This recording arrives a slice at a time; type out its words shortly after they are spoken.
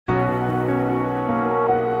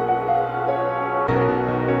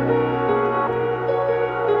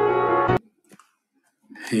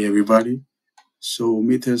Hey everybody. So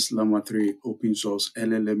Meta Llama 3 open source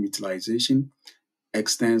LLM utilization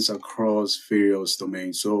extends across various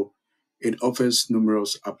domains. So it offers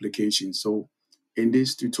numerous applications. So in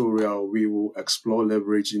this tutorial, we will explore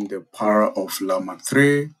leveraging the power of Llama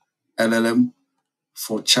 3 LLM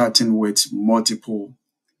for chatting with multiple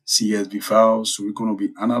CSV files. So we're going to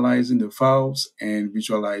be analyzing the files and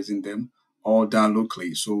visualizing them all done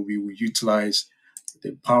locally. So we will utilize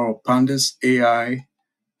the power of Pandas AI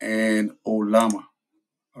and Ollama.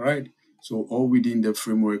 All right. So all within the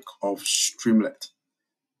framework of Streamlit.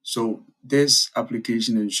 So this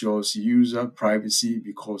application ensures user privacy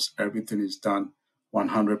because everything is done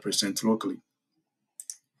 100% locally.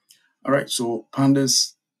 All right. So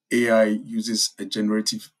Pandas AI uses a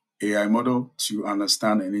generative AI model to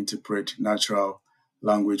understand and interpret natural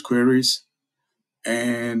language queries,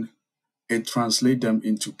 and it translates them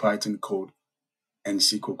into Python code and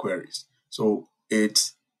SQL queries. So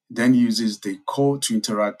it then uses the code to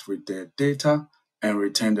interact with the data and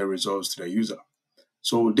return the results to the user.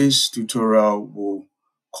 So this tutorial will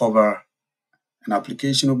cover an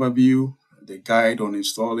application overview, the guide on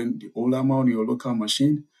installing the Ollama on your local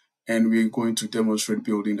machine, and we're going to demonstrate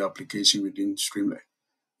building the application within Streamlit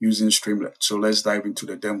using Streamlit. So let's dive into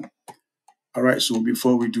the demo. All right, so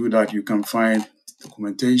before we do that, you can find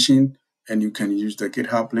documentation and you can use the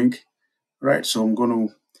GitHub link. Right, so I'm going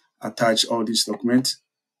to attach all these documents,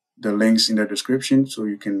 the links in the description, so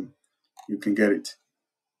you can get it.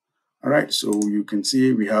 All right, so you can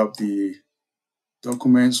see we have the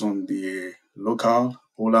documents on the local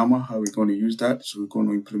Ollama, how we're going to use that. So we're going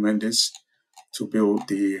to implement this to build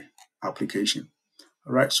the application.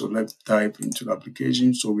 All right, so let's dive into the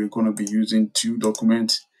application. So we're going to be using two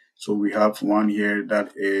documents. So we have one here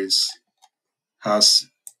that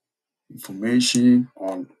has information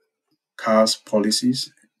on cars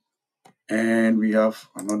policies, and we have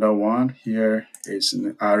another one here is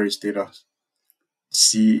an Irish data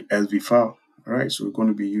CSV file. All right, so we're going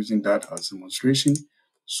to be using that as a demonstration.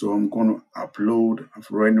 So I'm going to upload, I've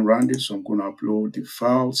already run this, so I'm going to upload the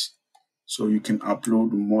files. So you can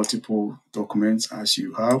upload multiple documents as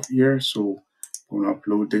you have here. So I'm going to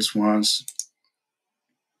upload this ones.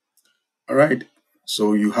 All right,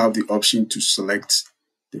 so you have the option to select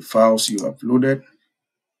the files you uploaded,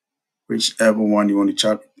 whichever one you want to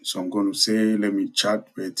chat. So I'm going to say, let me chat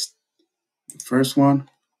with the first one,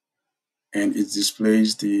 and it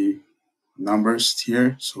displays the numbers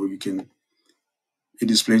here. So it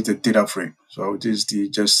displays the data frame. So this is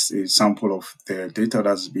just a sample of the data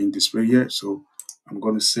that's being displayed here. So I'm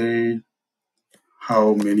going to say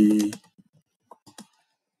how many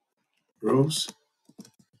rows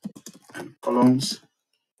and columns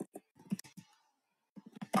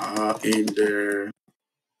are in the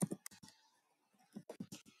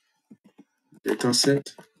data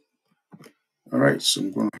set. All right, so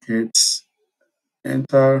I'm going to hit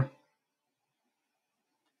enter.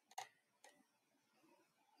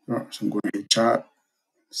 All right, so I'm going to hit chat,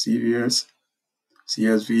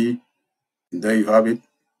 CSV, and there you have it.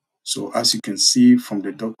 So as you can see from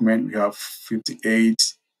the document, we have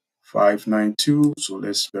 58,592. So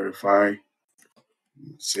let's verify.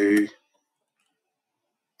 Say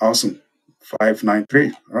awesome,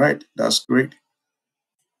 593. All right, that's great.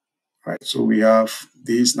 All right, so we have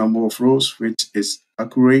this number of rows, which is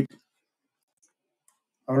accurate.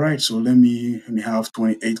 All right, so let me have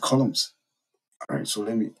 28 columns. All right, so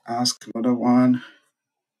let me ask another one.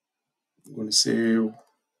 I'm going to say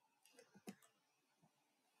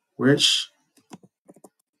which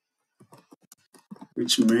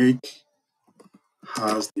make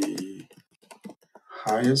has the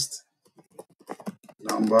highest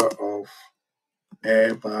number of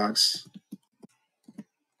airbags.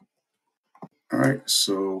 All right,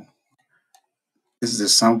 so this is the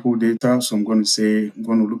sample data. So I'm going to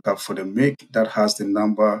look up for the make that has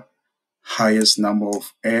the highest number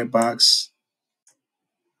of airbags.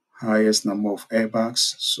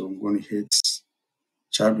 So I'm going to hit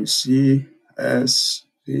chat with CSV.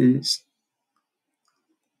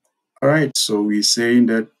 All right, so we're saying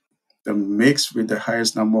that the mix with the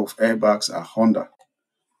highest number of airbags are Honda.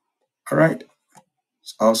 All right,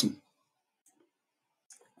 it's awesome.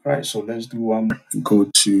 All right, so let's do one more.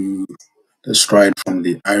 Let's try it from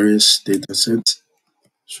the Iris data set.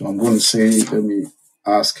 So I'm going to say, let me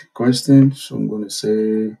ask a question. So I'm going to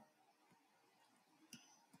say,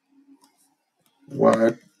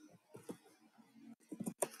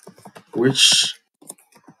 which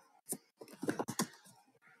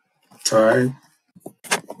type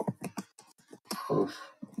of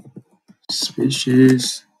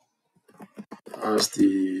species has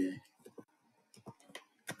the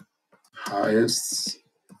highest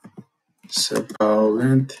sepal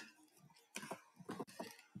length.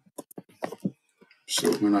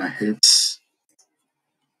 So when I hit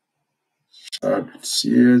start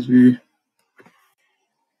CSV,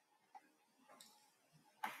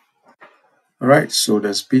 all right, so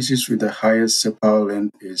the species with the highest sepal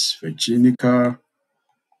length is Virginica,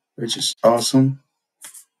 which is awesome.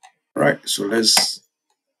 All right, so I'm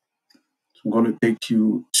going to take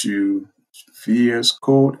you to VS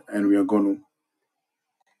Code, and we are going to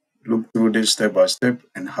look through this step by step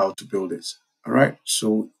and how to build this. All right,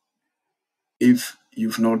 so if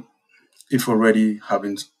already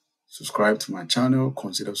haven't subscribed to my channel,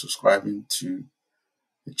 consider subscribing to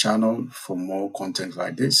the channel for more content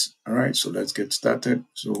like this. All right, so let's get started.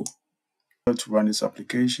 So to run this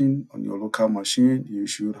application on your local machine, you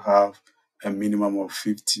should have a minimum of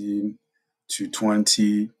 15 to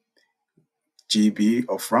 20 GB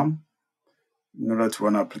of RAM in order to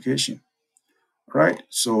run an application. All right,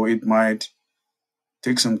 so it might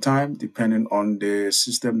take some time depending on the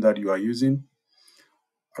system that you are using.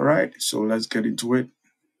 All right, so let's get into it.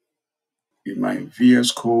 In my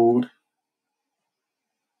VS Code,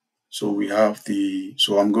 so we have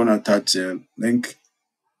so I'm going to attach the link.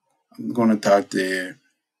 I'm going to attach the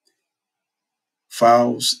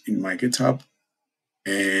files in my GitHub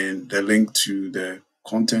and the link to the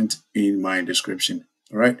content in my description.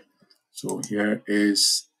 All right, so here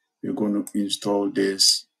is, we're going to install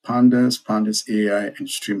this Pandas AI and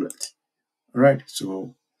Streamlit. All right,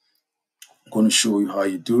 so I'm going to show you how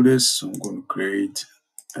you do this. So I'm going to create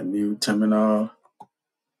a new terminal.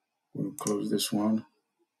 I'm going to close this one.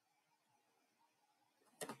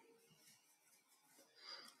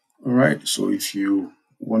 All right, so if you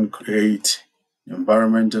want to create an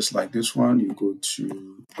environment just like this one, you go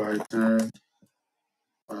to Python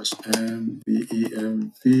 -env.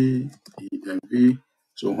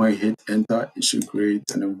 So when you hit enter, it should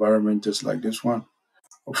create an environment just like this one.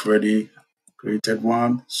 I've already created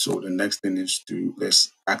one. So the next thing is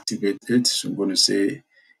let's activate it. So I'm going to say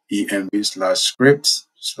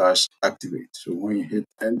env/scripts/activate. So when you hit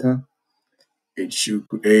enter, it should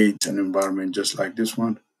create an environment just like this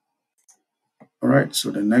one. All right,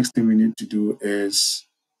 so the next thing we need to do is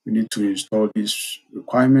we need to install these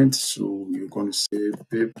requirements. So you're going to say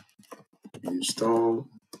pip install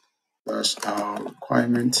 -r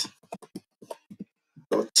requirement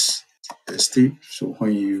 .st. So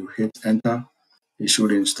when you hit enter, it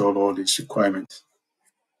should install all these requirements.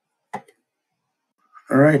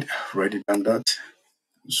 All right, already done that.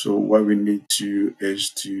 So what we need to is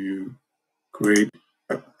to create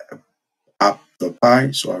a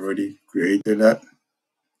app.py. So I already created that.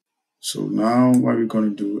 So now what we're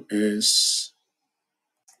going to do is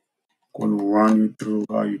going to run you through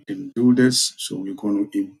how you can do this. So we're going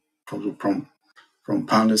to from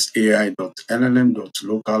pandas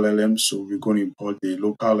AI.llm.local So we're going to import the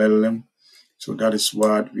local LLM. So that is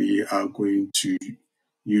what we are going to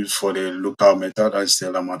use for the local method. That's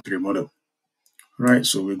the Llama 3 model. Right,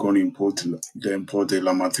 so we're going to import the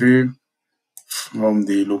Llama 3 from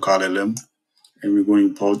the local LLM, and we're going to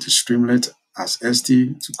import the Streamlit as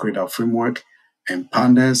ST to create our framework, and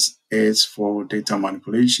Pandas is for data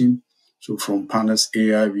manipulation. So from Pandas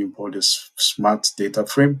AI, we import the smart data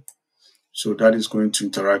frame. So that is going to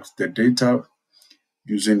interact with the data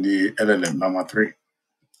using the LLM Llama 3.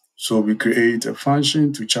 So we create a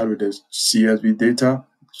function to chat with the CSV data.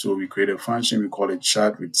 So we create a function, we call it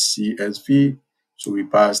chat with CSV. So we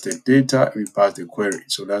pass the data, we pass the query.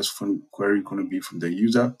 So that's from query going to be from the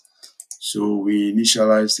user. So we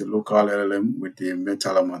initialize the local LLM with the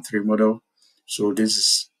Meta Llama 3 model. So this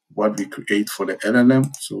is what we create for the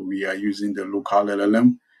LLM. So we are using the local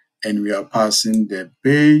LLM and we are passing the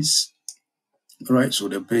base. Right, so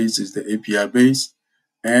the base is the API base,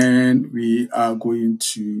 and we are going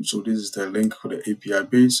to, so this is the link for the API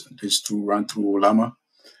base. This to run through Ollama,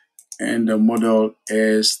 and the model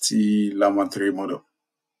is the Llama 3 model.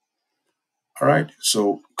 All right,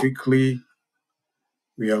 so quickly,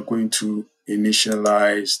 we are going to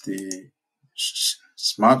initialize the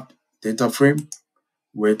smart data frame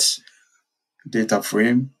with data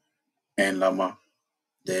frame and Llama,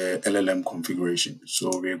 the LLM configuration. So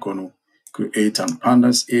we're going to create an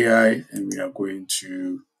Pandas AI, and we are going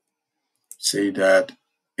to say that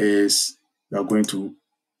is we are going to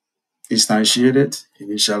instantiate it,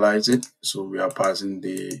 initialize it. So we are passing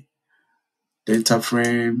the data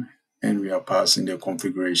frame and we are passing the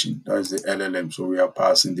configuration. That's the LLM. So we are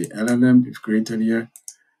passing the LLM we've created here,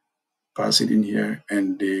 pass it in here,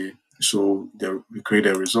 and we create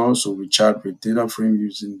a result. So we chat with data frame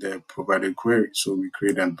using the provided query. So we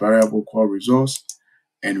create a variable called results,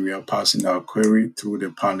 and we are passing our query through the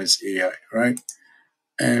Pandas AI, right?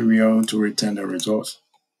 and we are going to return the results.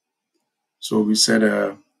 So we set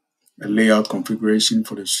a layout configuration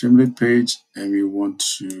for the Streamlit page, and we want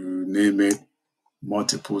to name it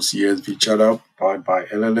Multiple CSV Chat App powered by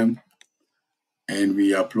LLM. And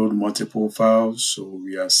we upload multiple files, so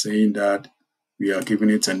we are saying that we are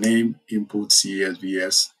giving it a name, input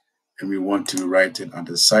CSVS, and we want to write it at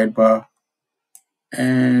the sidebar.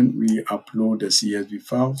 And we upload the CSV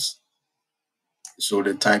files. So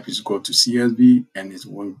the type is equal to CSV, and it's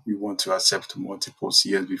when we want to accept multiple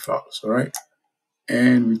CSV files. All right.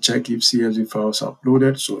 And we check if CSV files are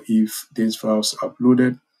uploaded. So if these files are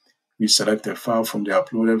uploaded, we select a file from the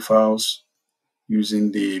uploaded files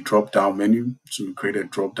using the drop-down menu. So we create a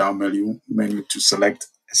drop-down menu to select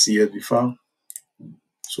a CSV file.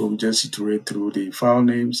 So we just iterate through the file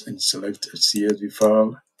names and select a CSV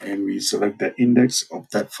file, and we select the index of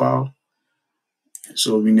that file.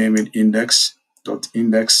 So we name it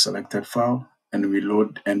index.index selected file, and we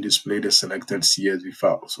load and display the selected CSV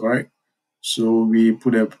files. All right. So we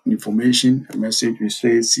put up information, a message, we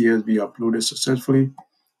say CSV uploaded successfully,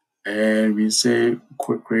 and we say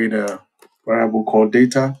create a variable called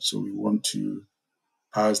data. So we want to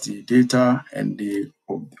pass the data and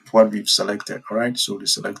what we've selected. All right. So the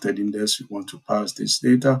selected index, we want to pass this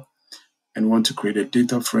data, and we want to create a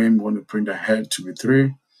data frame. We want to print the head to be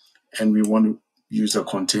 3, and we want to use a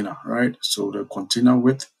container. Right. So the container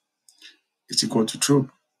width is equal to true.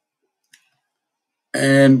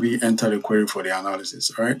 And we enter the query for the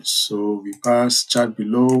analysis. All right. So we pass chat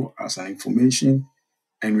below as an information,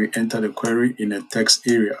 and we enter the query in a text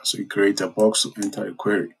area. So we create a box to enter the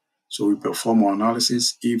query. So we perform our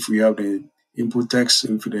analysis. If we have the input text,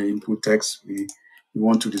 we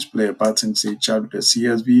want to display a button, say chat with the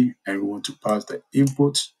CSV, and we want to pass the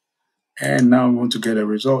input. And now we want to get a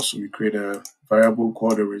result. So we create a variable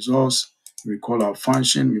called the results. We call our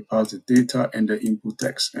function, we pass the data and the input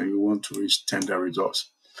text, and we want to return the results.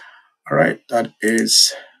 All right, that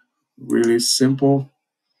is really simple.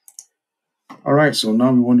 All right, so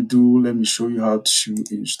now let me show you how to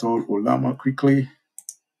install Ollama quickly.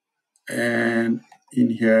 And in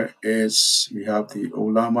here we have the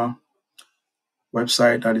Ollama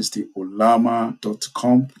website, that is the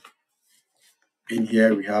ollama.com. In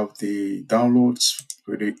here we have the downloads,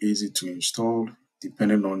 pretty easy to install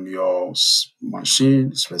depending on your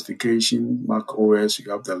machine specification. Mac OS,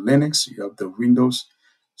 you have the Linux, you have the Windows.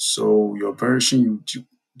 So your version, you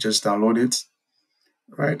just download it.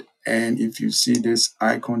 Right, and if you see this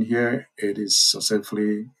icon here, it is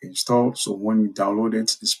successfully installed. So when you download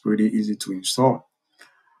it, it's pretty easy to install.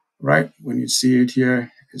 Right, when you see it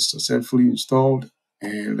here, it's successfully installed.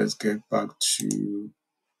 And let's get back to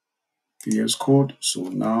VS Code. So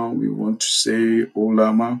now we want to say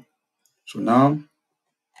Ollama. So now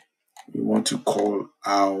we want to call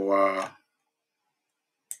our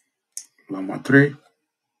Llama 3.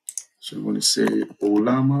 So we want to say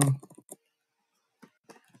Ollama,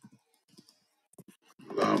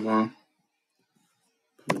 Llama.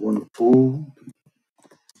 We want to pull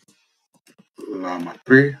Llama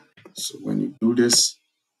 3. So when you do this,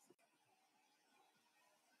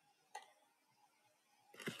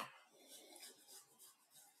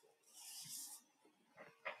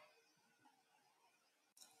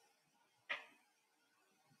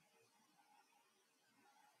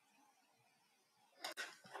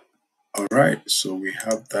 all right, so we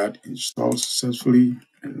have that installed successfully.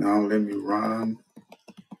 And now let me run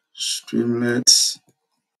Streamlit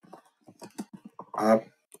app,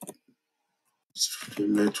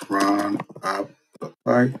 Streamlit run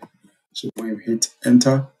app.py. So when you hit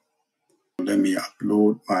enter, let me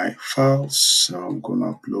upload my files. So I'm going to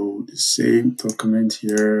upload the same document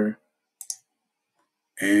here.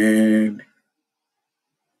 And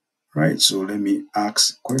right, so let me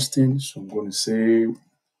ask a question. So I'm going to say,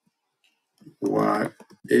 what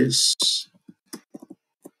is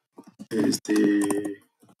the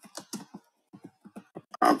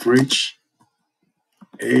average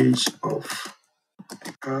age of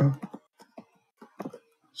a car?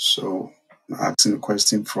 So I'm asking a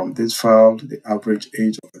question from this file, the average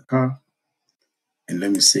age of the car. And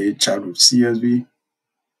let me say chat with CSV.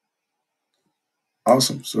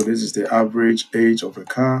 Awesome. So this is the average age of a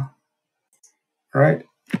car. All right.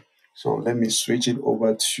 So let me switch it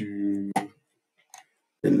over to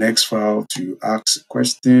the next file to ask a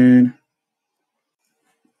question.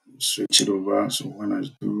 Switch it over. So when I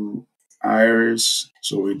do iris,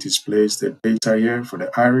 so it displays the data here for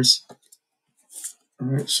the iris. All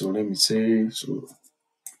right. So let me say, so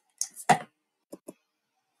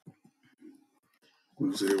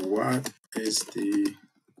we'll say, what is the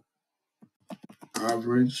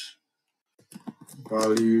average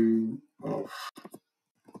value of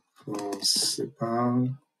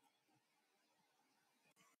Principal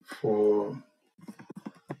for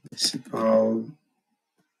principal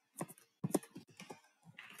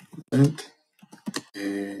length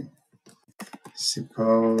and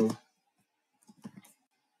principal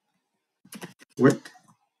width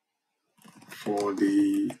for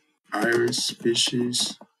the iris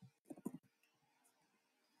species.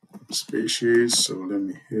 So let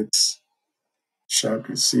me hit chat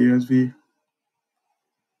with CSV.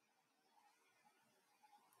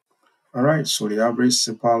 All right, so the average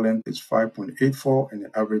sepal length is 5.84 and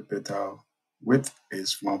the average petal width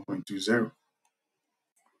is 1.20.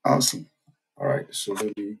 Awesome. All right, so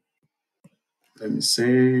let me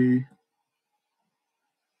say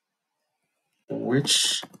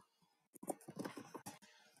which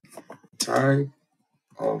type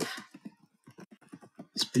of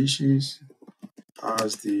species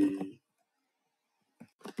has the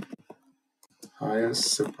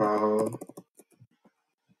highest sepal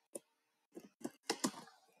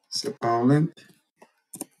length.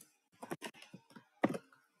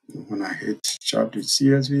 When I hit chat with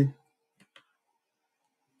CSV.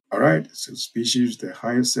 All right, so species the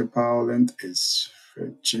highest sepal length is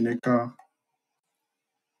Virginica.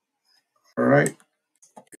 All right,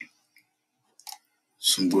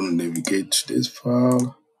 so I'm going to navigate to this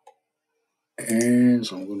file, and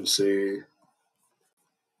so I'm going to say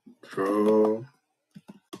draw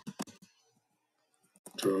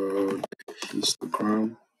the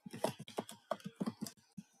histogram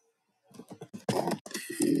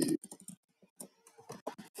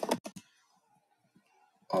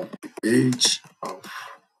of the age of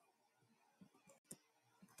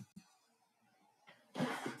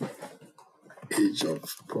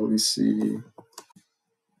policy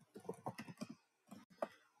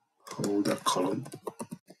holder column.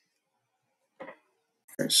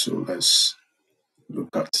 Okay, so let's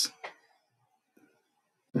look at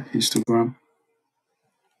the histogram.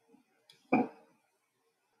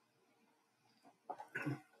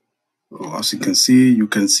 As you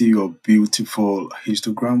can see your beautiful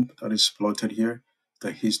histogram that is plotted here,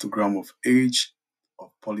 the histogram of age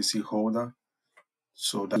of policyholder.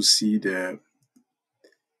 So that you see the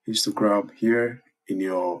histogram here in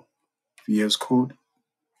your VS Code.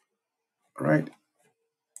 All right.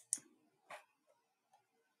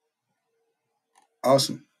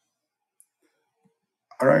 Awesome.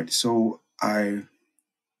 All right. So I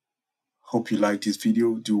hope you like this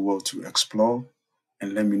video. Do well to explore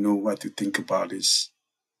and let me know what you think about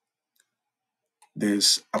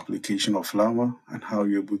this application of Llama and how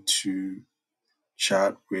you're able to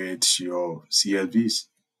chat with your CSVs.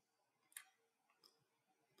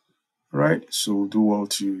 All right. So do well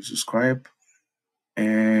to subscribe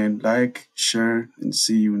and like, share, and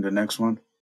see you in the next one.